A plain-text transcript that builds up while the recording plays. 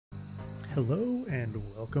Hello and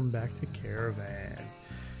welcome back to Caravan.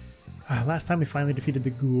 Last time we finally defeated the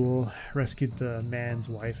ghoul, rescued the man's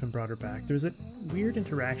wife and brought her back. There was a weird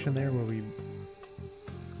interaction there where we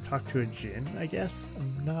talked to a djinn, I guess.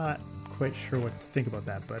 I'm not quite sure what to think about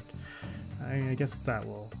that, but I guess that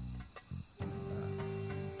will...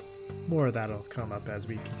 more of that will come up as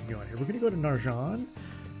we continue on here. We're going to go to Narjan.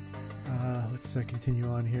 Let's continue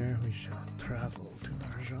on here. We shall travel to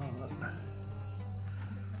Narjan.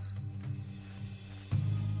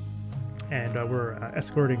 And we're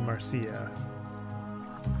escorting Marcia.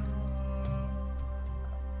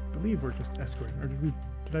 I believe we're just escorting. Or did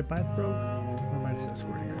I buy the rogue? Or am I just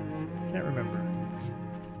escorting her? Can't remember.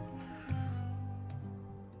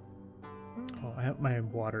 Oh, my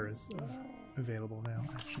water is available now.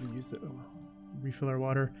 I should have used it. Oh, refill our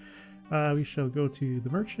water. We shall go to the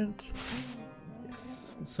merchant.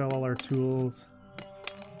 Yes, we'll sell all our tools.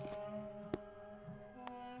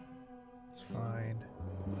 It's fine.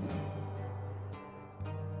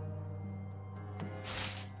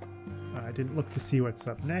 I didn't look to see what's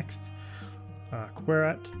up next.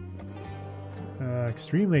 Querat.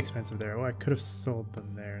 Extremely expensive there. Oh, I could have sold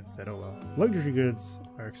them there instead. Oh well. Luxury goods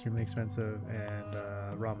are extremely expensive, and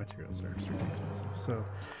raw materials are extremely expensive. So,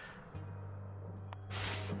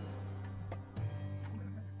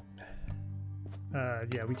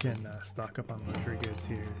 yeah, we can stock up on luxury goods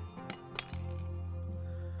here.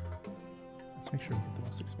 Let's make sure we get the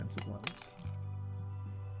most expensive ones.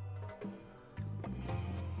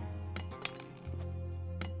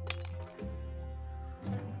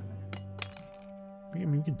 I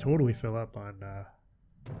mean, we can totally fill up on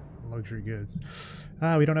luxury goods.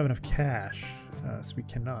 We don't have enough cash, so we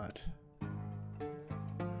cannot.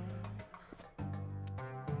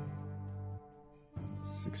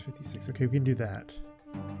 $656. Okay, we can do that.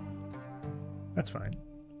 That's fine.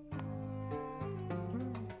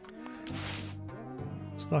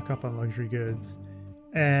 Stock up on luxury goods.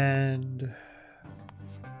 And...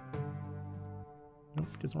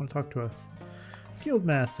 nope, doesn't want to talk to us.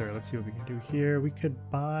 Guildmaster, let's see what we can do here. We could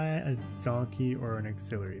buy a donkey or an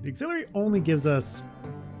auxiliary. The auxiliary only gives us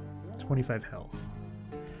 25 health.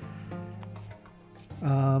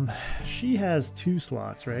 She has 2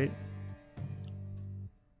 slots, right?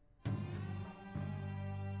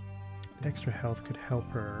 The extra health could help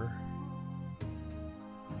her.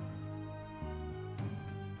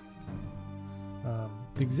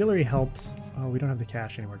 The auxiliary helps. Oh, we don't have the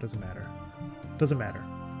cash anymore. It doesn't matter. Doesn't matter.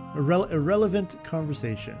 Irrelevant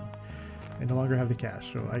conversation. I no longer have the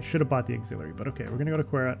cash, so I should have bought the auxiliary, but okay, we're gonna go to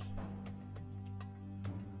Querat.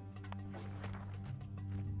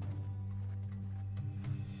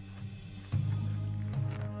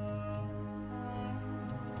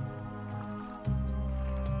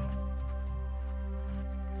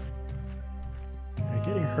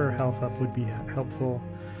 Getting her health up would be helpful.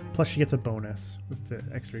 Plus she gets a bonus with the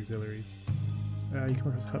extra auxiliaries. You come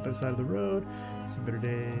across a hut by the side of the road. Some bitter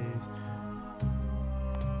days.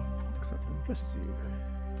 Looks up and addresses you.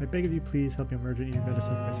 I beg of you, please help me emerge and eat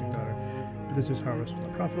medicine for my sick daughter. But this is harvest was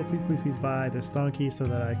not profitable. Please, please, please buy this donkey so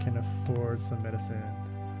that I can afford some medicine.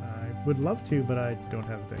 I would love to, but I don't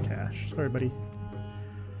have the cash. Sorry, buddy.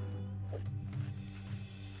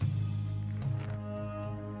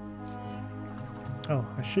 Oh,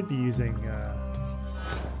 I should be using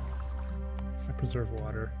my preserve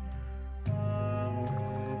water.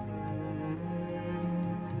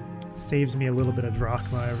 Saves me a little bit of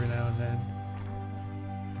drachma every now and then.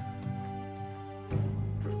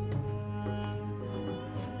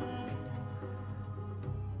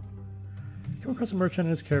 You come across a merchant in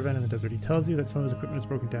his caravan in the desert. He tells you that some of his equipment is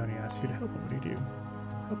broken down. He asks you to help him. What do you do?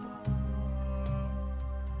 Help him.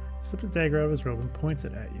 He slips a dagger out of his robe and points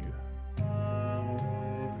it at you.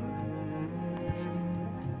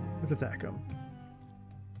 Let's attack him.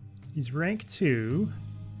 He's rank 2.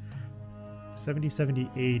 70,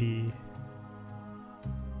 70, 80.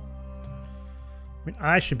 I mean,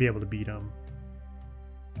 I should be able to beat him.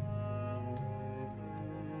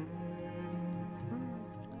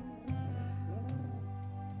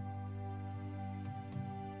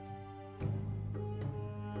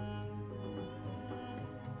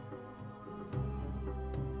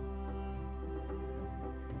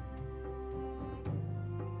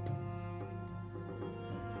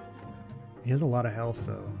 He has a lot of health,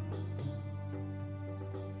 though.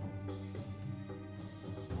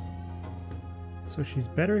 So she's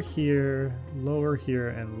better here, lower here,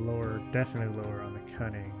 and lower, definitely lower on the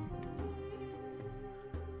cunning.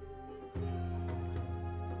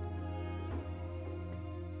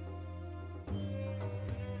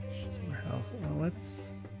 She's more health. Well,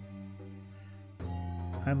 let's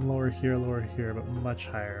I'm lower here, but much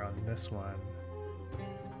higher on this one.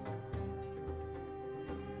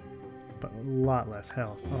 But a lot less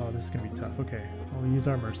health. Oh, this is gonna be tough. Okay, we'll use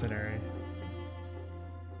our mercenary.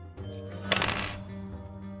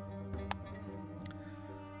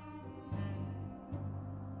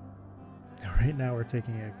 Right now we're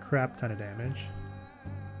taking a crap ton of damage.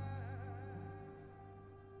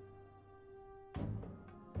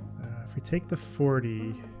 If we take the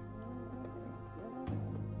 40...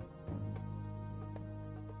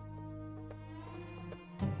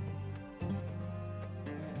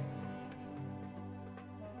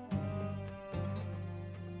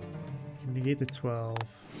 can negate the 12.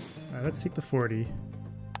 Alright, let's take the 40.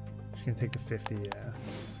 Just gonna take the 50, yeah.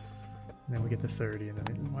 And then we get the 30, and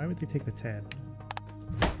then why would they take the 10?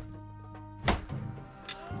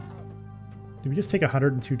 Did we just take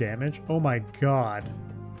 102 damage? Oh my god.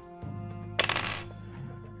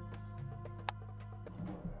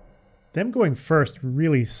 Them going first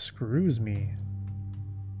really screws me.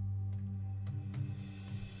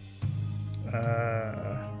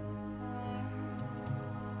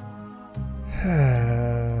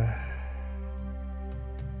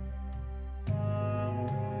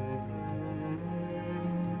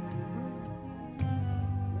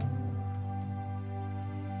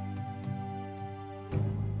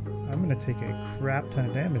 I'm gonna take a crap ton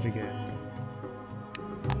of damage again.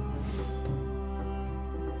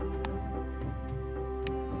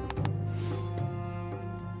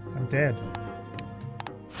 I'm dead.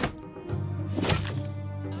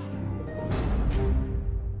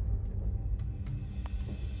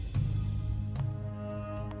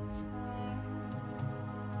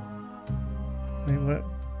 Wait, what?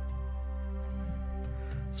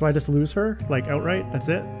 So I just lose her? Like outright? That's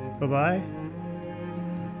it? Bye-bye?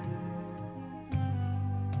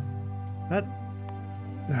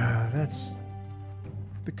 That's...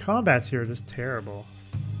 The combats here are just terrible.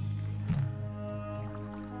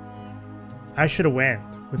 I should have went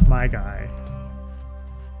with my guy.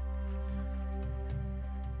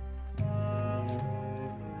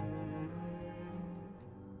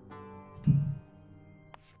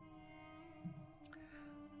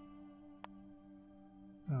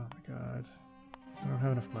 Oh my god. I don't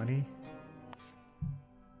have enough money.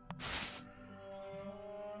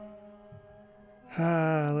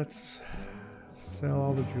 Let's sell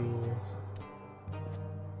all the jewels.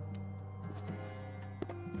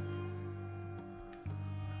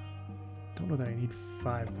 Don't know that I need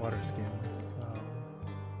 5 water skins.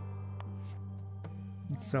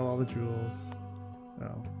 Let's sell all the jewels.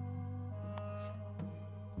 Oh.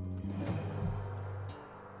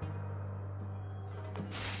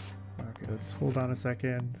 Okay, let's hold on a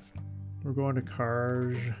second. We're going to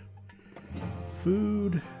Karj.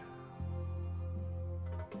 Food.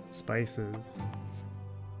 Spices.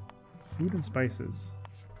 Food and spices.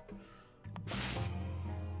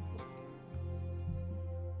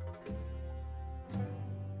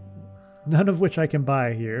 None of which I can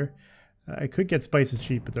buy here. I could get spices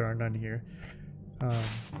cheap, but there are none here.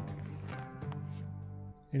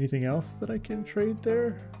 Anything else that I can trade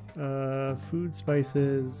there? Food,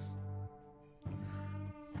 spices,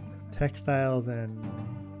 textiles, and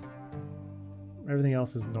everything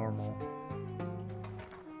else is normal.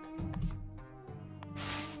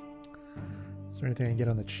 Is there anything I can get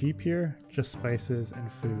on the cheap here? Just spices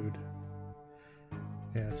and food.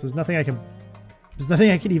 Yeah, so there's nothing I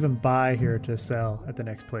can even buy here to sell at the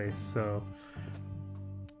next place, so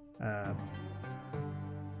I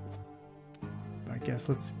guess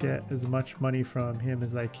let's get as much money from him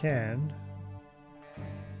as I can,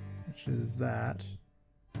 which is that.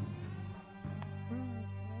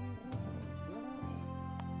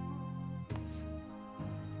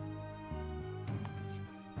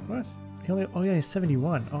 What? He only, oh yeah, he's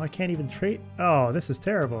 71. Oh, I can't even trade. Oh, this is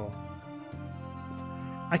terrible.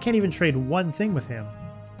 I can't even trade one thing with him.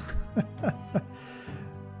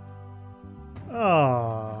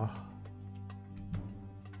 Oh.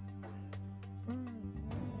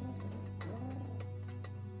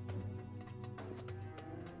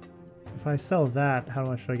 If I sell that, how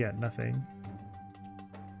much do I get? Nothing.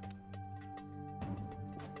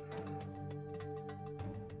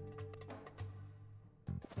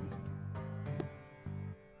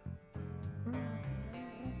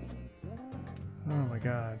 Oh my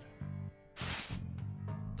god.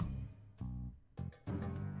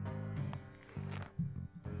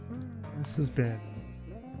 This has been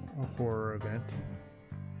a horror event.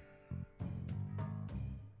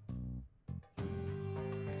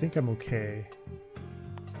 I think I'm okay.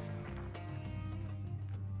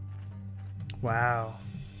 Wow.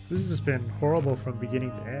 This has just been horrible from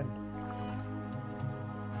beginning to end.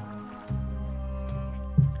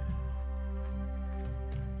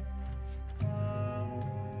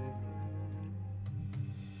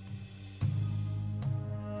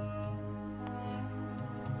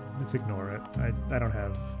 Let's ignore it. I don't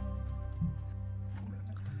have...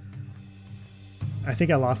 I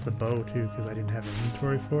think I lost the bow too because I didn't have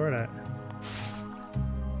inventory for it.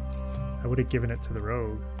 I would have given it to the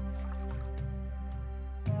rogue.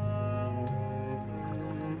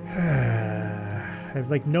 I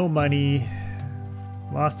have like no money,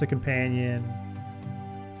 lost a companion.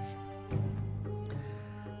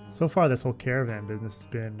 So far this whole caravan business has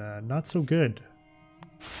been not so good.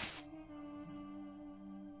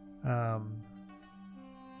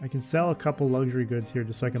 I can sell a couple luxury goods here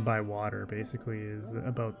just so I can buy water, basically, is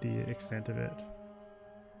about the extent of it.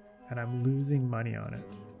 And I'm losing money on it.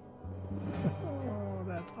 Oh,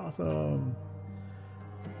 that's awesome.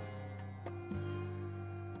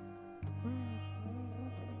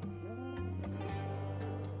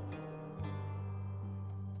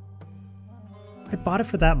 I bought it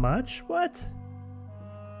for that much? What?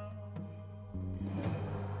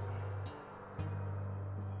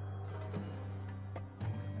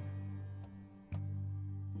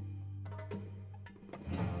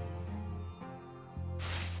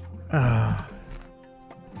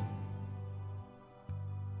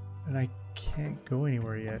 And I can't go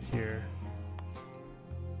anywhere yet here.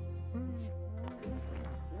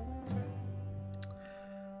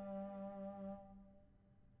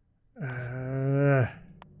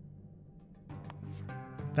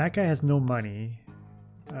 That guy has no money.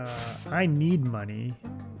 I need money.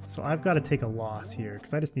 So I've got to take a loss here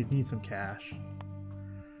because I just need some cash.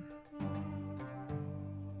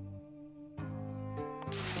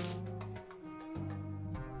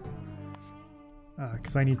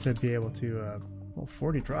 Because I need to be able to... well,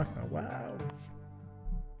 40 drachma, wow.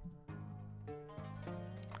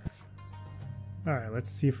 Alright, let's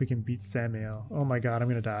see if we can beat Samuel. Oh my god, I'm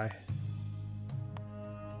gonna die.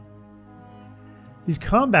 These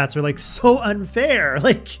combats are like so unfair,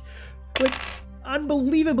 like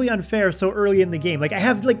unbelievably unfair so early in the game. Like I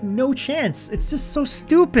have like no chance. It's just so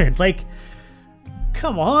stupid. Like,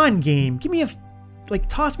 come on, game. Give me a, like,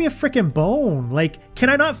 toss me a freaking bone. Like, can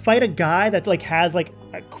I not fight a guy that like has like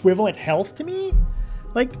equivalent health to me?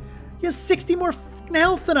 Like, he has 60 more fucking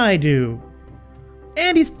health than I do,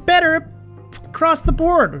 and he's better across the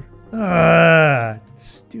board.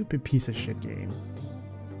 Stupid piece of shit game.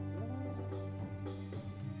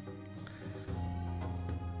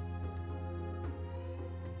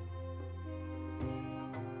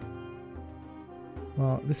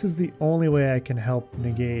 Well, this is the only way I can help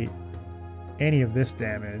negate any of this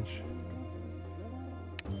damage.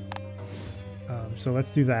 So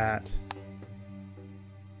let's do that.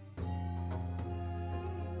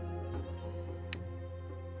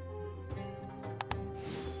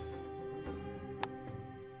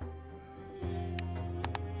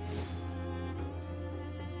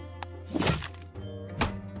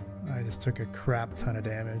 I just took a crap ton of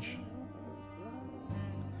damage.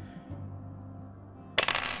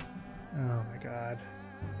 Oh my god.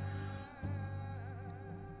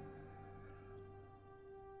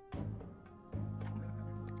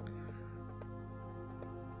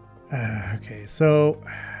 Okay, so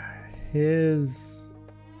his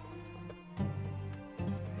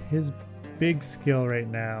big skill right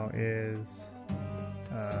now is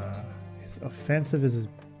his offensive is his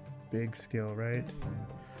big skill, right?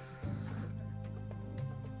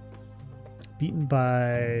 Beaten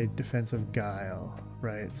by defensive guile.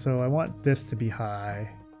 Right, so I want this to be high.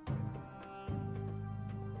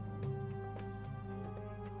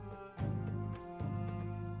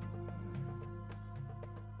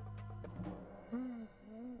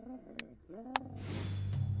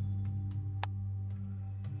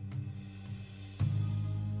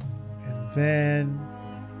 And then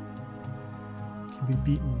can be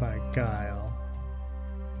beaten by guile.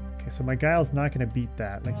 Okay, so my guile's not going to beat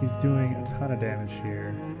that. Like, he's doing a ton of damage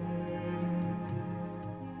here.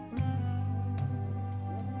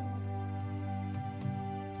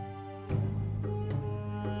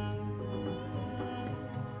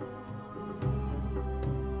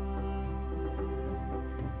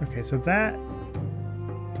 Okay, so that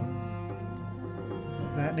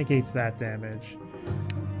negates that damage.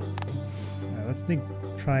 Let's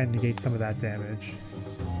try and negate some of that damage.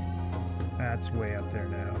 That's way up there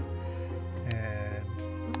now. And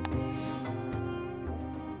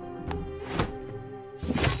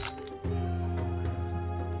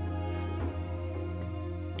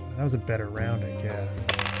that was a better round, I guess.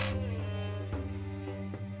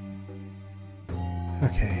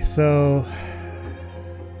 Okay, so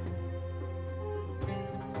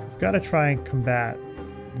got to try and combat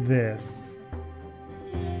this.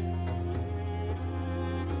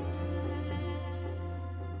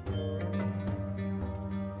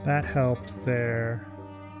 That helps there.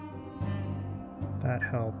 That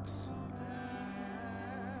helps.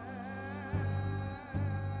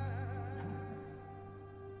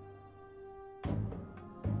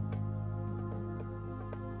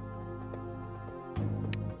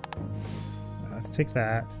 Let's take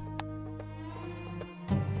that.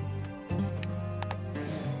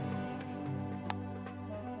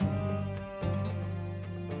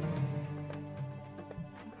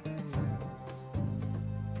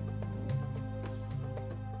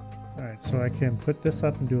 Alright, so I can put this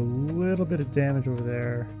up and do a little bit of damage over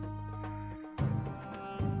there.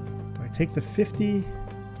 Do I take the 50?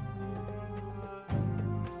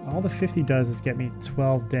 All the 50 does is get me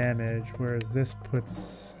 12 damage, whereas this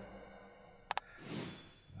puts...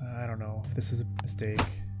 I don't know if this is a mistake.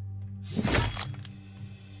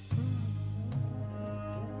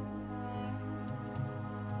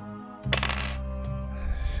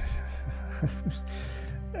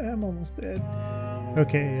 I'm almost dead.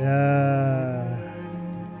 Okay,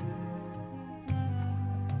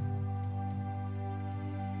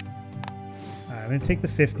 I'm gonna take the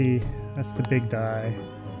 50. That's the big die.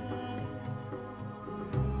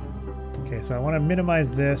 Okay, so I want to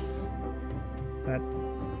minimize this.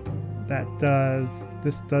 That does.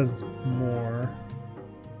 This does more.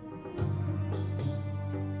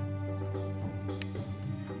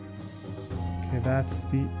 Okay, that's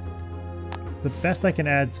the best I can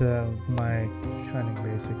add to my cunning,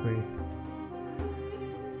 basically.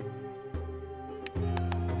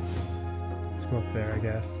 Let's go up there, I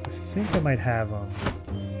guess. I think I might have them.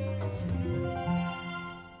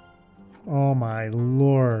 Oh my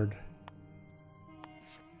lord.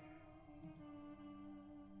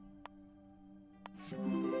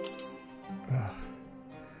 Ugh.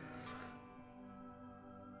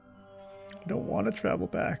 I don't want to travel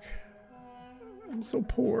back. I'm so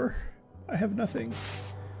poor. I have nothing.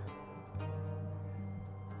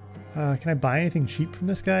 Can I buy anything cheap from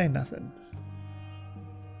this guy? Nothing.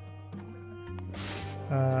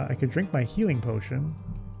 I could drink my healing potion.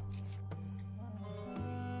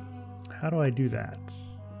 How do I do that?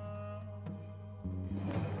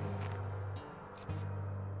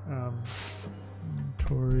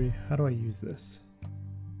 Inventory. How do I use this?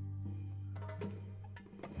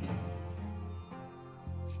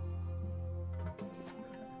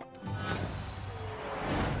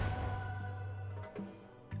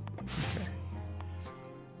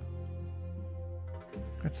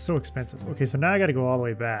 That's so expensive. Okay, so now I gotta go all the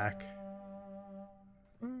way back.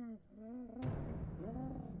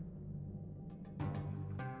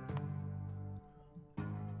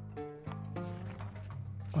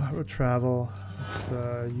 Road travel. Let's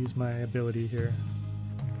use my ability here.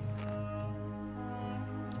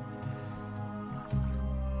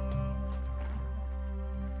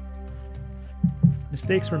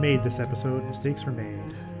 Mistakes were made this episode. Mistakes were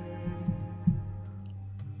made.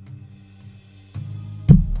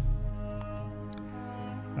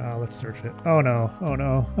 Let's search it. Oh no. Oh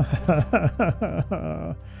no.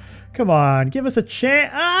 Come on. Give us a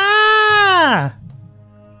chance. Ah!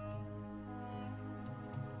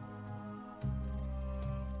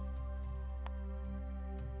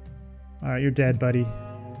 Alright, you're dead, buddy.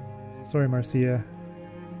 Sorry, Marcia.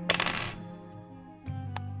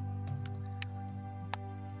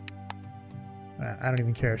 I don't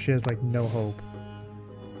even care. She has, like, no hope.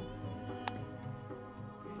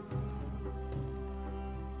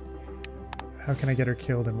 How can I get her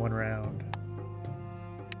killed in one round?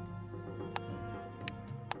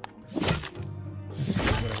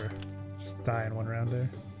 Whatever. Just die in one round there.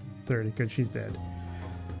 30. Good, she's dead.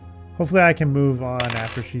 Hopefully I can move on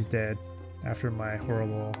after she's dead. After my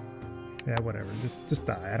horrible... Yeah, whatever. Just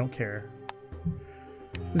die. I don't care.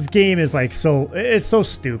 This game is like so... It's so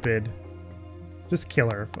stupid. Just kill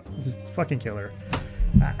her. Just fucking kill her.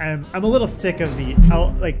 I'm a little sick of the...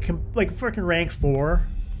 like freaking rank 4.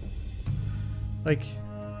 Like,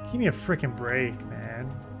 give me a freaking break,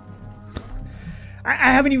 man. I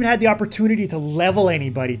haven't even had the opportunity to level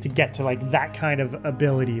anybody to get to like that kind of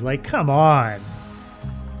ability. Like, come on.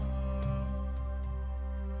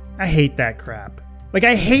 I hate that crap. Like,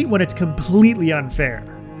 I hate when it's completely unfair.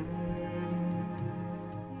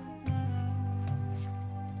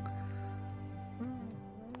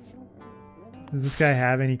 Does this guy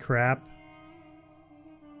have any crap?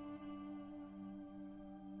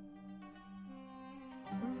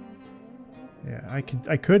 Yeah, I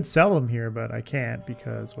could sell them here, but I can't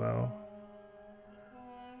because, well...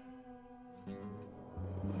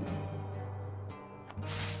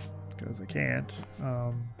 Because I can't.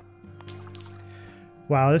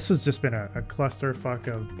 Wow, this has just been a clusterfuck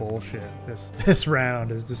of bullshit. This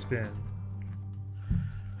round has just been...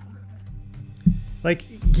 Like,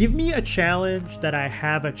 give me a challenge that I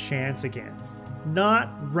have a chance against. Not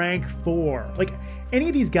rank 4. Like, any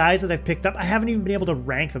of these guys that I've picked up, I haven't even been able to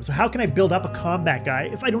rank them. So how can I build up a combat guy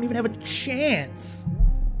if I don't even have a chance?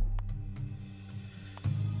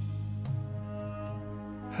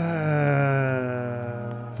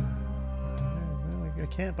 I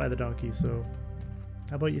can't buy the donkey, so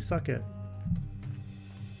how about you suck it?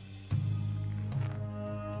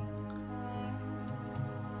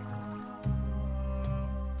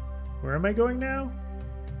 Where am I going now?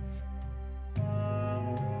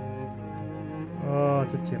 Oh,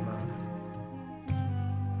 to Tima.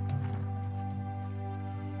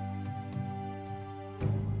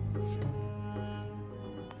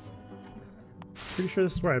 Pretty sure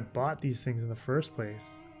this is where I bought these things in the first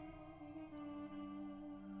place.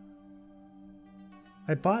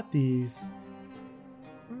 I bought these.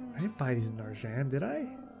 I didn't buy these in Narjan, did I?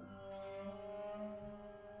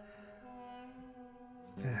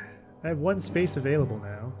 I have one space available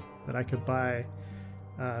now that I could buy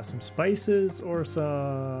some spices or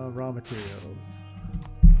some raw materials.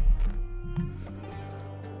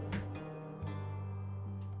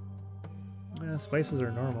 Spices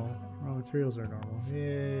are normal. Raw materials are normal.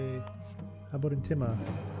 Yay! How about in Tima?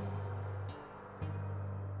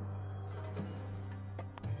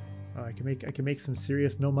 Oh, I can make some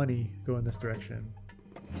serious no money go in this direction.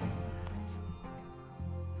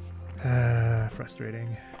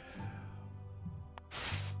 Frustrating.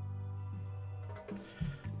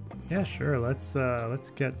 Yeah, sure. Let's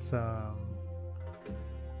get some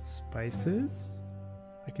spices.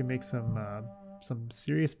 I can make some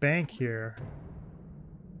serious bank here.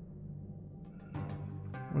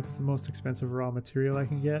 What's the most expensive raw material I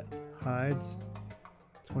can get? Hides.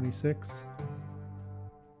 26.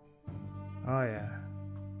 Oh yeah.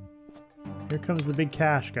 Here comes the big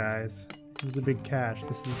cash, guys. Here's the big cash.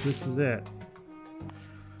 This is it.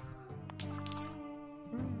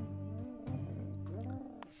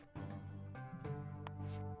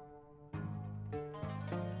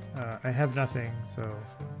 I have nothing, so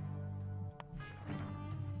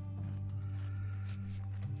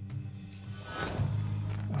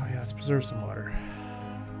oh yeah, let's preserve some water.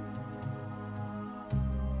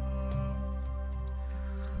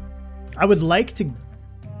 I would like to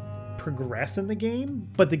progress in the game,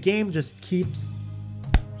 but the game just keeps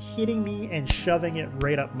hitting me and shoving it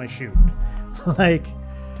right up my chute. Like,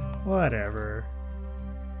 whatever.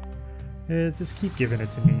 Just keep giving it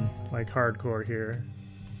to me, like hardcore here.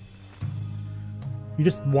 You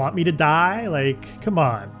just want me to die? Like, come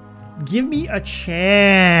on. Give me a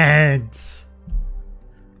chance.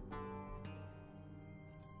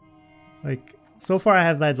 Like, so far I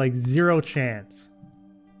have had like 0 chance.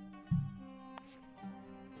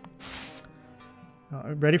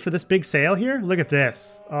 Ready for this big sale here? Look at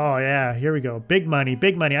this. Oh yeah, here we go. Big money,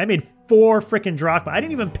 big money. I made 4 freaking drachma. I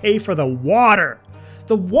didn't even pay for the water.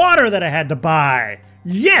 The water that I had to buy.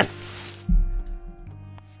 Yes!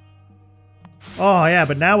 Oh yeah,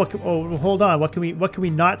 but now what can, oh, hold on. What can we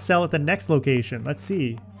not sell at the next location? Let's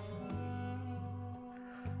see.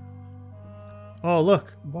 Oh,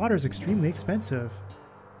 look. Water is extremely expensive.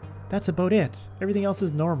 That's about it. Everything else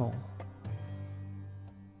is normal.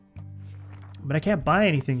 But I can't buy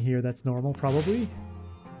anything here that's normal, probably.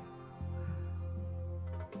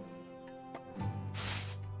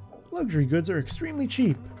 Luxury goods are extremely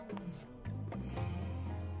cheap.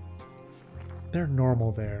 They're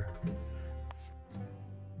normal there.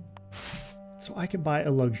 So I can buy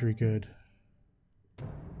a luxury good.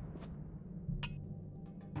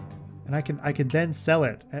 And I can then sell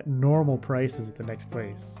it at normal prices at the next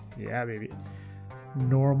place. Yeah, baby.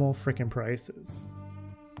 Normal frickin' prices.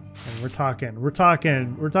 And we're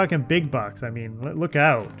talking big bucks. I mean, look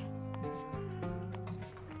out.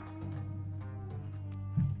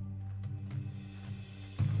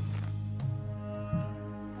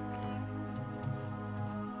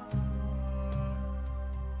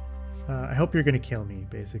 I hope you're gonna kill me,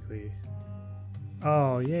 basically.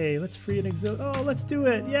 Oh, yay, let's free an exil. Oh, let's do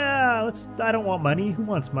it. Yeah, let's. I don't want money. Who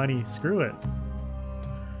wants money? Screw it.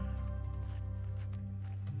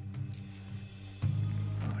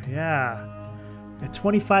 Oh, yeah. At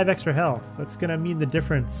 25 extra health. That's gonna mean the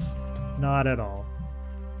difference. Not at all.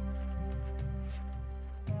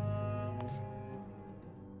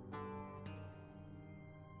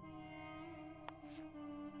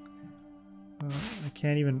 I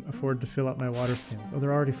can't even afford to fill up my water skins. Oh,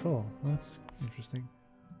 they're already full. Well, that's interesting.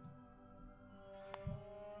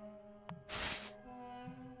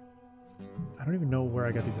 I don't even know where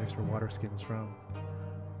I got these extra water skins from.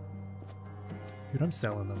 Dude, I'm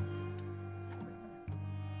selling them.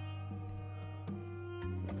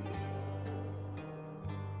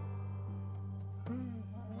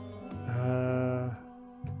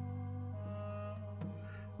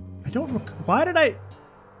 Why did I...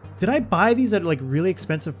 Did I buy these at like really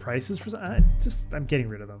expensive prices for? I'm getting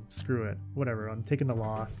rid of them. Screw it. Whatever. I'm taking the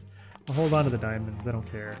loss. I'll hold on to the diamonds. I don't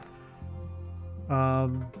care. I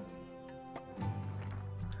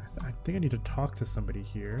think I need to talk to somebody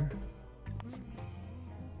here.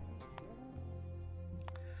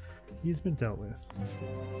 He's been dealt with.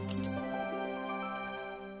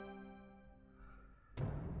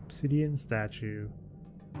 Obsidian statue.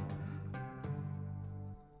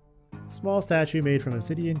 Small statue made from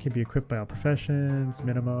obsidian can be equipped by all professions.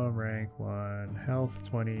 Minimum rank 1, health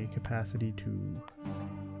 20, capacity 2.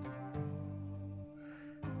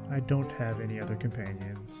 I don't have any other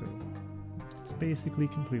companions, so it's basically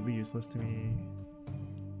completely useless to me.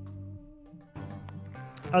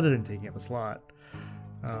 Other than taking up a slot.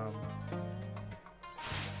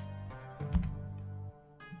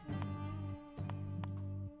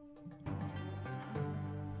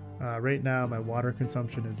 Right now my water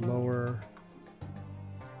consumption is lower,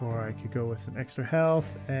 or I could go with some extra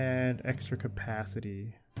health and extra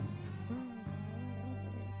capacity.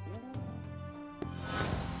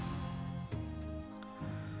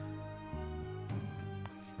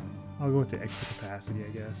 I'll go with the extra capacity, I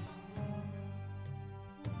guess.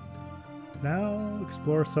 Now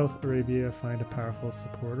explore South Arabia, find a powerful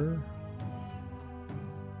supporter.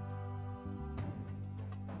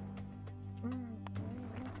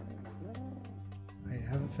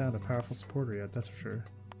 Found a powerful supporter yet, that's for sure.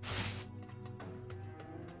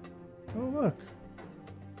 Oh, look.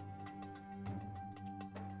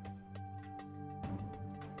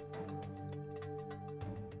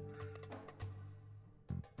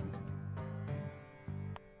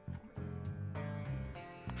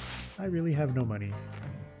 I really have no money.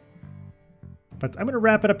 But I'm going to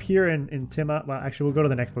wrap it up here in Tima. Well, actually, we'll go to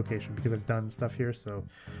the next location because I've done stuff here, so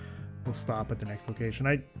we'll stop at the next location.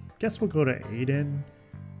 I guess we'll go to Aden.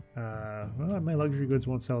 Well, my luxury goods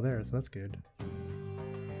won't sell there, so that's good.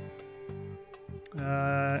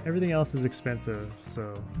 Everything else is expensive,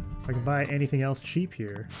 so if I can buy anything else cheap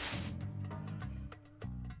here.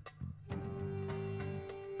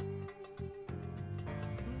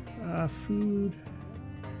 Food.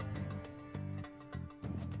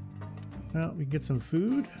 Well, we can get some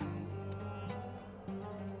food.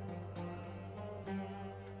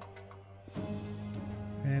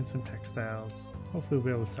 And some textiles. Hopefully we'll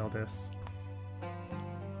be able to sell this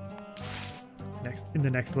in the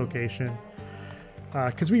next location.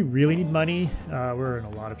 Because we really need money. We're in a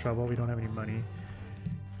lot of trouble. We don't have any money.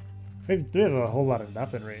 We have a whole lot of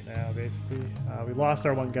nothing right now, basically. We lost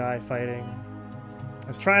our one guy fighting. I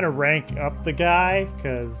was trying to rank up the guy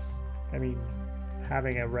because, I mean,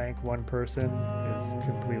 having a rank 1 person is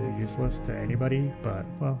completely useless to anybody, but,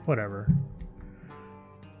 well, whatever.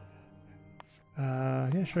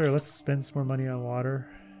 Yeah, sure, let's spend some more money on water.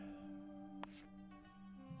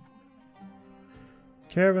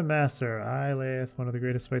 Caravan Master, I, Laith, one of the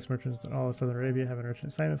greatest spice merchants in all of Southern Arabia, have an urgent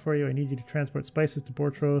assignment for you. I need you to transport spices to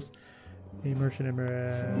Bortros, a merchant in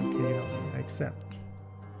Can you help me? I accept.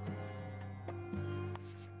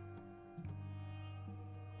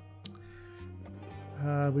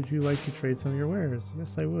 Would you like to trade some of your wares?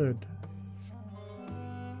 Yes, I would.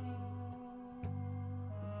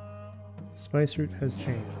 Spice route has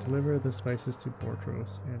changed. Deliver the spices to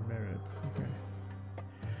Bortros and Merit. Okay.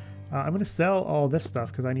 I'm going to sell all this stuff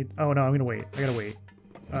because I need... Oh, no, I'm going to wait. I got to wait.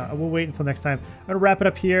 We'll wait until next time. I'm going to wrap it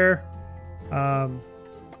up here.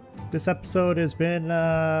 This episode has been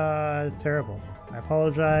terrible. I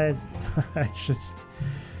apologize.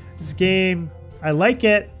 This game, I like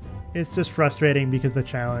it. It's just frustrating because the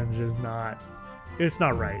challenge is not... It's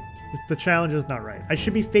not right. The challenge is not right. I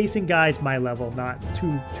should be facing guys my level, not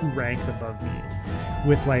two ranks above me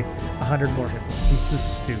with like 100 more hit points. It's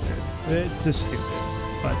just stupid. It's just stupid.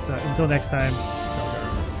 But until next time,